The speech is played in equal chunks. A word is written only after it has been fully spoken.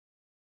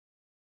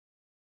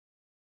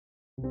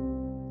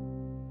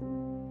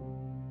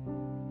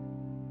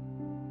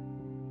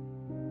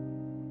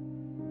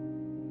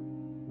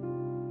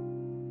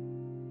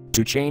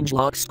To change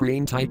lock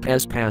screen type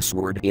as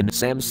password in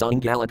Samsung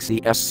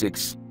Galaxy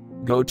S6,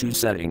 go to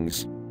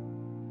Settings.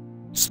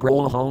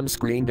 Scroll home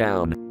screen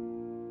down.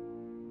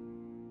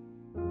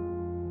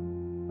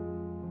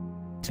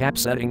 Tap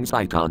Settings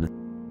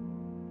icon.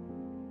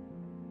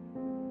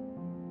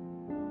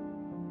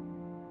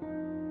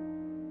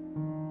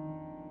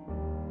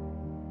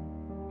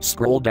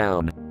 Scroll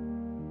down.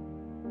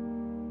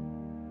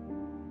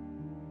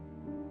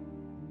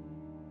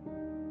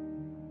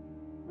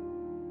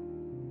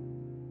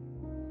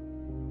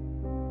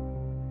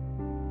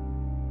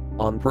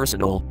 On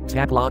Personal,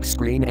 tap Lock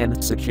Screen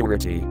and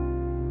Security.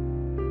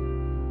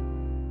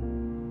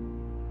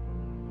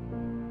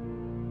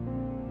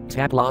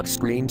 Tap Lock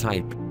Screen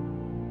Type.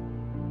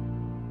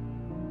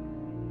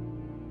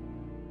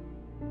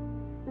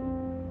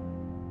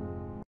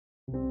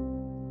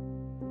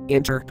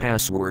 Enter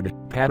password,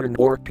 pattern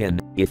or PIN,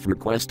 if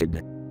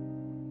requested.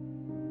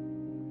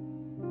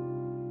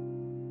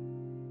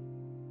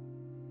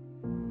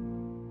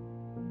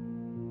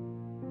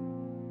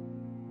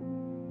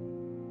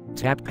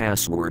 Tap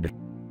Password.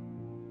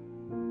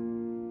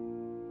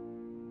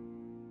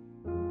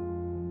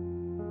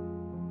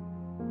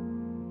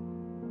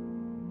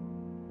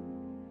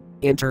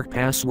 Enter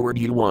password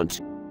you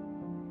want.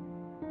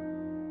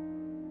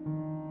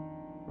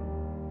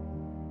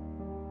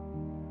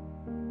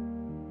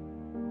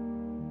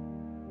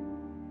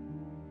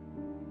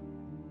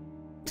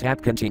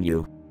 Tap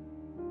Continue.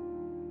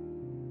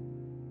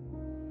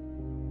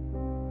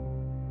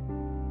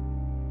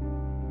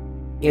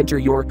 Enter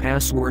your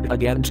password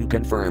again to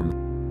confirm.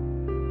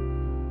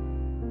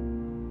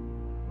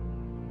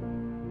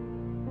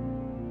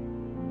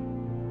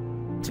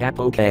 Tap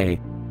OK.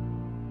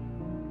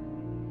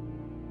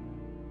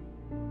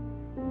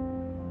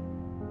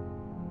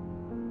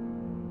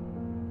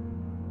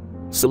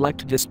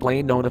 Select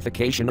Display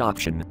Notification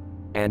option,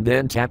 and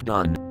then tap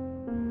Done.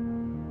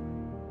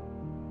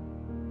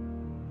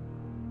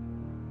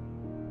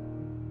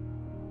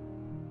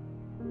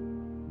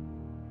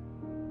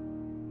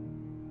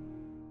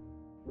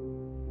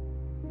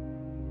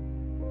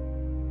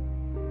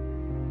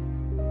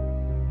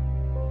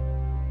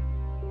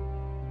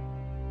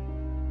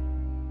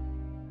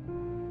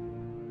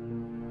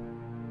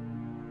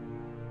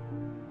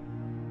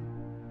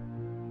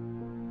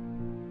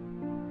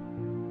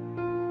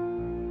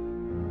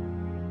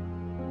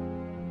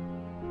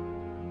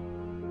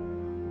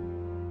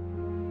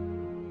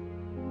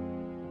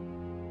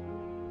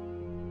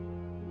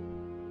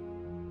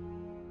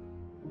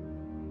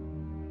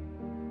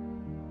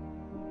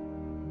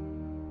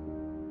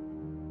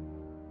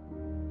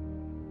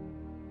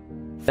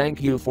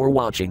 Thank you for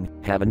watching.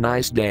 Have a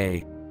nice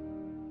day.